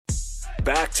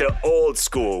Back to old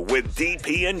school with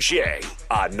DP and J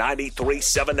on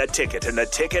 93.7 The Ticket and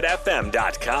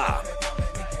theticketfm.com.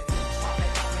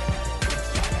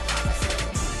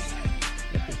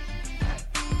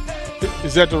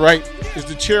 Is that the right? Is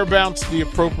the chair bounce the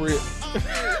appropriate?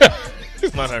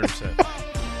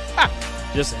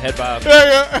 100%. Just a head bob.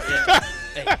 Yeah.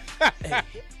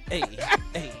 Hey.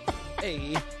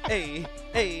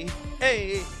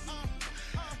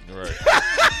 Right.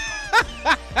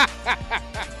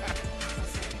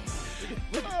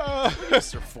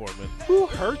 Mr. Foreman. Who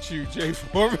hurt you, Jay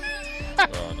Foreman?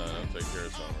 Oh, no, don't take care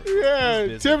of summer.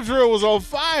 Yeah, Tim Drill was on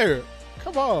fire.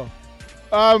 Come on.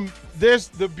 There's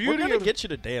the We're beauty gonna of get you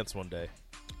to dance one day.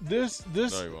 this.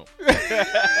 No, you won't.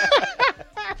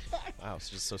 Wow, it's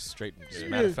just so straight. As a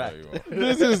matter of fact,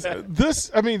 No, you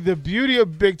won't. I mean, the beauty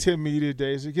of Big Ten Media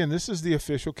Days, again, this is the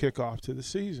official kickoff to the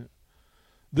season.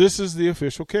 This is the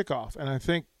official kickoff. And I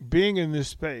think being in this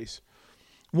space,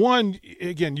 one,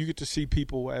 again, you get to see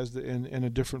people in a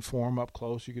different form up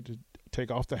close. You get to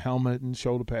take off the helmet and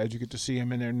shoulder pads. You get to see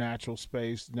them in their natural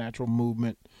space, natural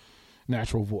movement,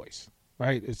 natural voice,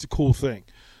 right? It's a cool thing.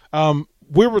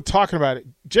 We were talking about it.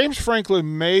 James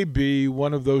Franklin may be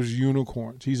one of those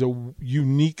unicorns. He's a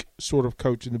unique sort of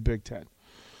coach in the Big Ten.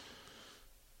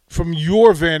 From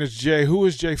your vantage, Jay, who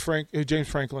is James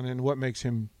Franklin, and what makes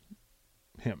him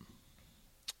him?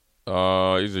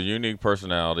 He's a unique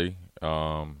personality.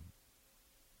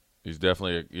 He's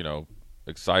definitely,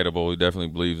 excitable. He definitely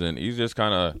believes in. He's just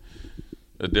kind of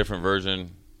a different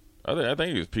version. I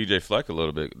think he was P.J. Fleck a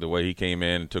little bit. The way he came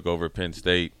in and took over Penn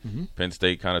State. Mm-hmm. Penn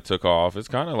State kind of took off. It's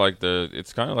kind of like a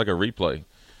replay.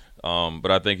 But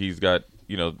I think he's got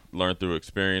learned through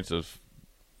experience of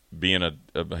being a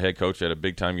head coach at a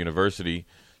big time university.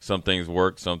 Some things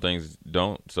work, some things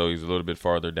don't. So he's a little bit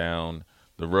farther down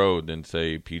the road than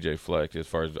say P.J. Fleck as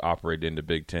far as operating in the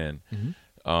Big Ten. Mm-hmm.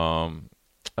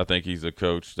 I think he's a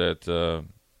coach that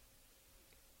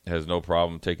has no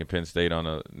problem taking Penn State on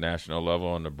a national level,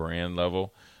 on the brand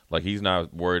level. Like, he's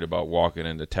not worried about walking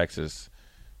into Texas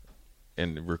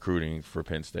and recruiting for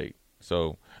Penn State.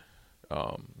 So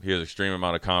he has extreme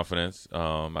amount of confidence.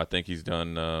 I think he's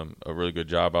done a really good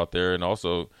job out there. And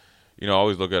also, I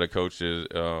always look at a coach as,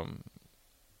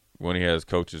 when he has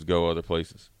coaches go other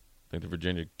places. I think the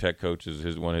Virginia Tech coach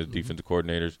is one of his defensive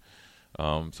coordinators.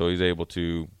 So he's able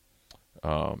to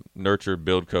nurture,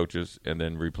 build coaches, and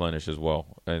then replenish as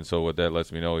well. And so what that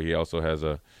lets me know, he also has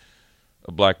a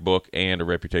black book and a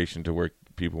reputation to where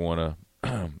people want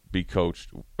to be coached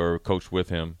or coach with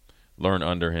him, learn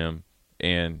under him,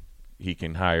 and he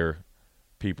can hire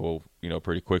people,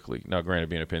 pretty quickly. Now, granted,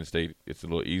 being at Penn State, it's a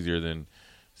little easier than,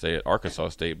 say, at Arkansas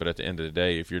State. But at the end of the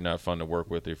day, if you're not fun to work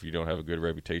with, if you don't have a good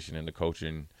reputation in the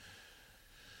coaching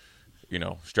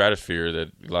stratosphere,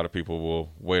 that a lot of people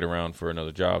will wait around for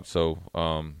another job. So,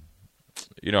 I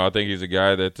think he's a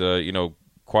guy that,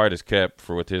 quiet as kept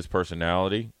with his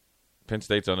personality. Penn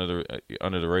State's under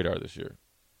the radar this year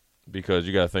because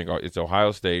you got to think it's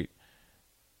Ohio State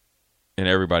and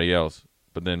everybody else,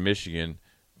 but then Michigan,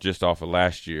 just off of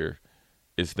last year,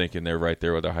 is thinking they're right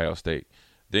there with Ohio State.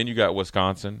 Then you got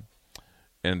Wisconsin,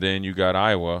 and then you got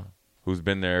Iowa, who's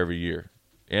been there every year,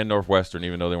 and Northwestern,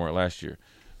 even though they weren't last year.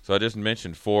 So I just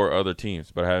mentioned 4 other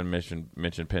teams, but I haven't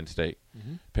mentioned Penn State.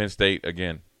 Mm-hmm. Penn State,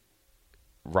 again,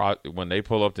 when they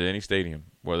pull up to any stadium,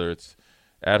 whether it's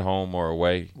at home or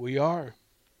away, we are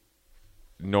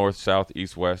north, south,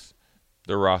 east, west,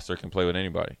 their roster can play with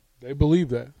anybody. They believe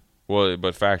that. Well,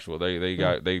 but factual.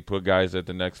 They put guys at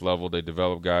the next level. They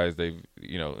develop guys.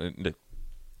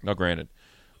 Now granted,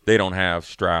 they don't have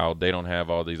Stroud. They don't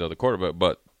have all these other quarterbacks,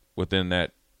 but within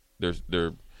that,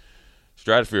 their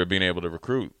stratosphere of being able to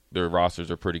recruit, their rosters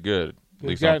are pretty good.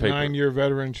 They've got 9-year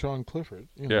veteran Sean Clifford.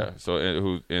 Yeah. So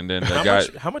and then the guy.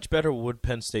 How much better would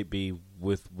Penn State be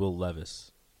with Will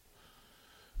Levis?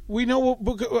 We know.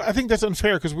 I think that's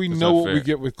unfair because we know what we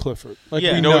get with Clifford.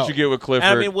 Yeah, you know what you get with Clifford.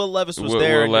 I mean, Will Levis was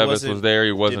there. Will Levis was there.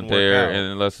 He wasn't there.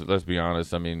 And let's be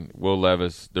honest. I mean, Will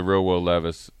Levis, the real Will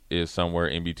Levis, is somewhere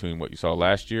in between what you saw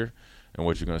last year and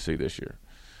what you're going to see this year.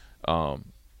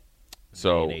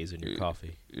 So mayonnaise in your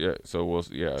coffee. Yeah. So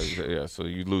So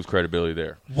you lose credibility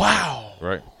there. Wow.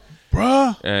 Right.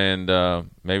 Bruh. And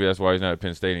maybe that's why he's not at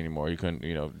Penn State anymore. You couldn't,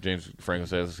 James Franklin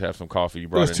says, let's have some coffee. You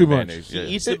brought That's in too mayonnaise. much.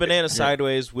 He eats the banana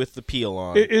sideways with the peel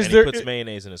on, and he puts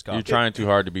mayonnaise in his coffee. You're trying too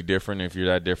hard to be different. If you're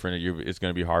that different, it's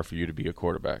going to be hard for you to be a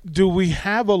quarterback. Do we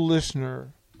have a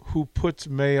listener who puts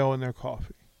mayo in their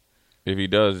coffee? If he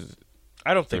does,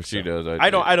 I don't think if so. she does, I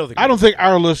don't think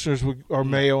our listeners are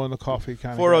mayo in the coffee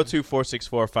kind of.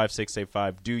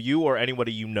 402-464-5685. Do you or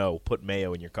anybody you know put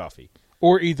mayo in your coffee?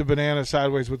 or eat the banana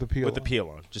sideways with the peel. With the peel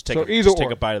on, just take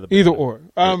take a bite of the banana. Either or.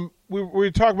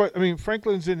 We talk about. I mean,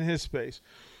 Franklin's in his space.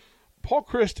 Paul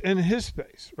Chryst in his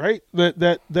space, right?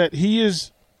 That he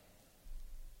is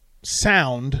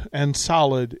sound and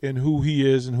solid in who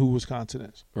he is and who Wisconsin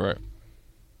is. Right.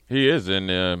 He is,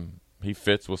 and he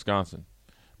fits Wisconsin.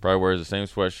 Probably wears the same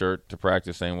sweatshirt to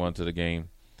practice, same one to the game,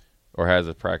 or has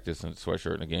a practice and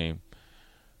sweatshirt in the game.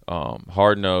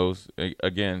 Hard-nosed.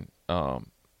 Again,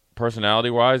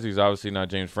 personality-wise, he's obviously not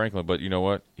James Franklin, but you know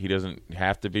what? He doesn't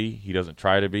have to be. He doesn't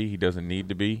try to be. He doesn't need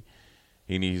to be.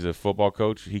 He needs a football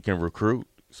coach. He can recruit.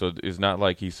 So it's not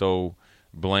like he's so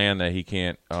bland that he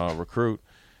can't recruit.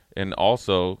 And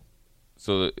also,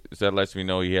 so that lets me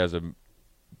know he has a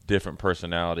different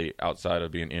personality outside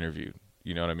of being interviewed.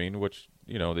 You know what I mean? Which,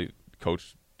 the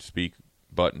coach speak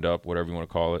buttoned up, whatever you want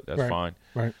to call it. That's fine.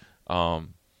 Right.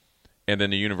 And then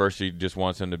the university just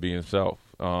wants him to be himself.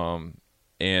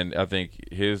 And I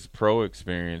think his pro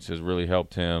experience has really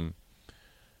helped him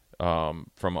from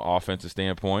an offensive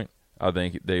standpoint. I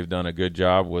think they've done a good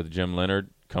job with Jim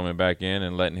Leonhard coming back in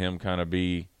and letting him kind of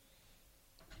be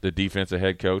the defensive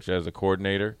head coach as a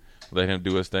coordinator, let him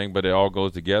do his thing. But it all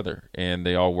goes together, and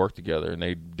they all work together, and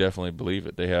they definitely believe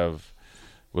it. They have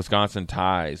Wisconsin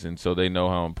ties, and so they know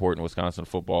how important Wisconsin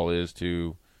football is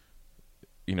to,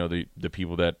 the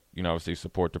people that, obviously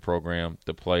support the program,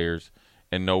 the players,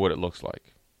 and know what it looks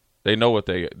like. They know what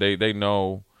they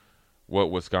know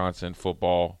what Wisconsin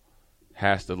football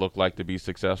has to look like to be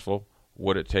successful,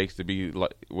 what it takes to be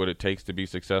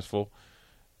successful,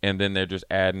 and then they're just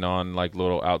adding on like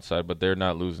little outside, but they're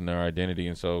not losing their identity.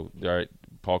 And so,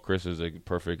 Paul Chryst is a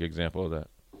perfect example of that.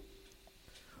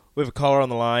 We have a caller on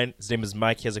the line. His name is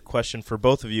Mike. He has a question for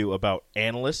both of you about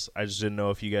analysts. I just didn't know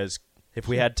if you guys, if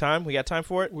we had time. We got time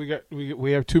for it?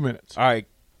 We have 2 minutes. All right.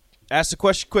 Ask the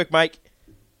question quick, Mike.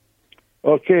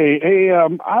 Okay. Hey,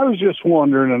 I was just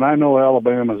wondering, and I know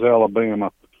Alabama's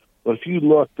Alabama, but if you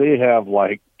look, they have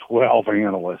like 12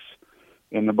 analysts.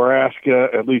 In Nebraska,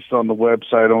 at least on the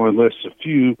website, only lists a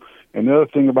few. And the other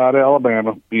thing about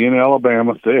Alabama, being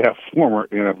Alabama, they have former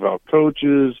NFL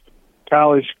coaches,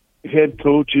 college head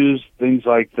coaches, things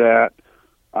like that.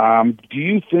 Do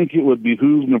you think it would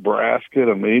behoove Nebraska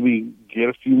to maybe get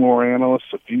a few more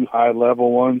analysts, a few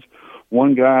high-level ones?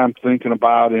 One guy I'm thinking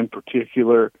about in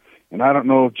particular, and I don't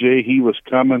know if, Jay, he was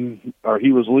coming or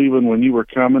he was leaving when you were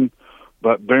coming,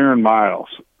 but Baron Miles.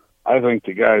 I think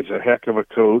the guy's a heck of a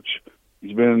coach.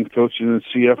 He's been coaching in the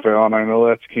CFL, and I know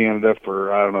that's Canada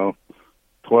for,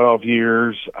 12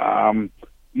 years.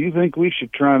 Do you think we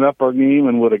should try and up our game?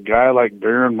 And would a guy like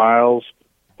Baron Miles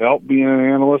help being an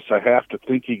analyst? I have to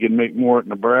think he can make more at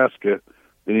Nebraska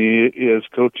than he is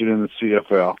coaching in the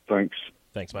CFL. Thanks.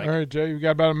 Thanks, Mike. All right, Jay, you've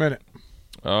got about a minute.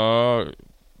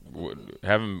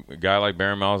 Having a guy like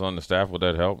Baron Miles on the staff, would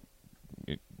that help?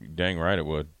 Dang right it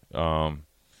would. I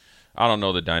don't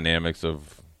know the dynamics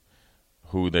of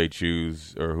who they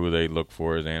choose or who they look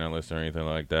for as analysts or anything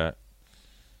like that.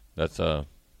 That's I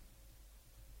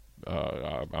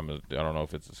don't know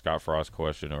if it's a Scott Frost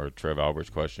question or a Trev Alberts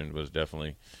question, but it's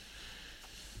definitely.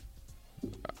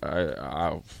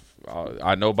 I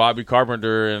know Bobby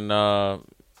Carpenter and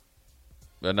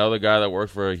another guy that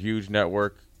works for a huge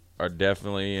network are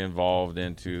definitely involved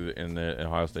in the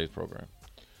Ohio State program.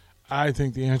 I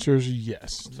think the answer is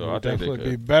yes. So it would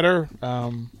definitely be better,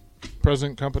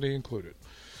 present company included.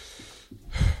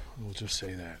 We'll just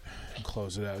say that and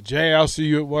close it out. Jay, I'll see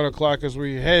you at 1 o'clock as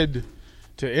we head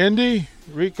to Indy.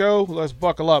 Rico, let's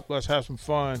buckle up. Let's have some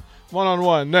fun.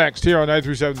 One-on-one next here on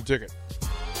 937 The Ticket.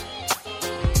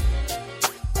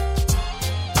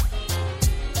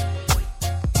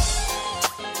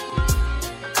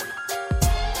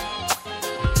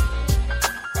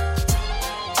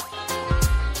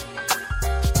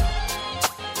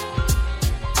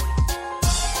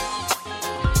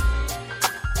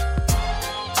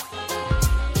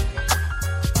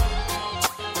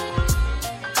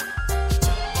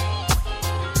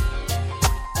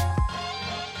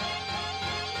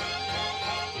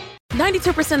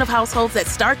 % of households that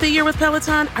start the year with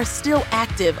Peloton are still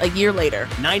active a year later.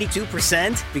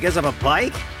 92% because of a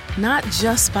bike? Not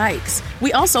just bikes.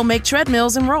 We also make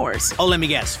treadmills and rowers. Oh, let me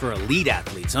guess, for elite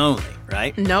athletes only,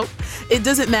 right? Nope. It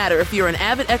doesn't matter if you're an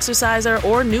avid exerciser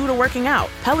or new to working out.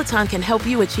 Peloton can help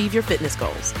you achieve your fitness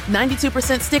goals.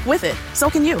 92% stick with it. So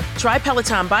can you. Try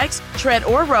Peloton bikes, tread,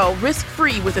 or row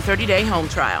risk-free with a 30-day home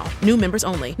trial. New members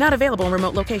only. Not available in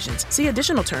remote locations. See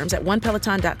additional terms at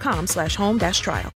onepeloton.com/home-trial.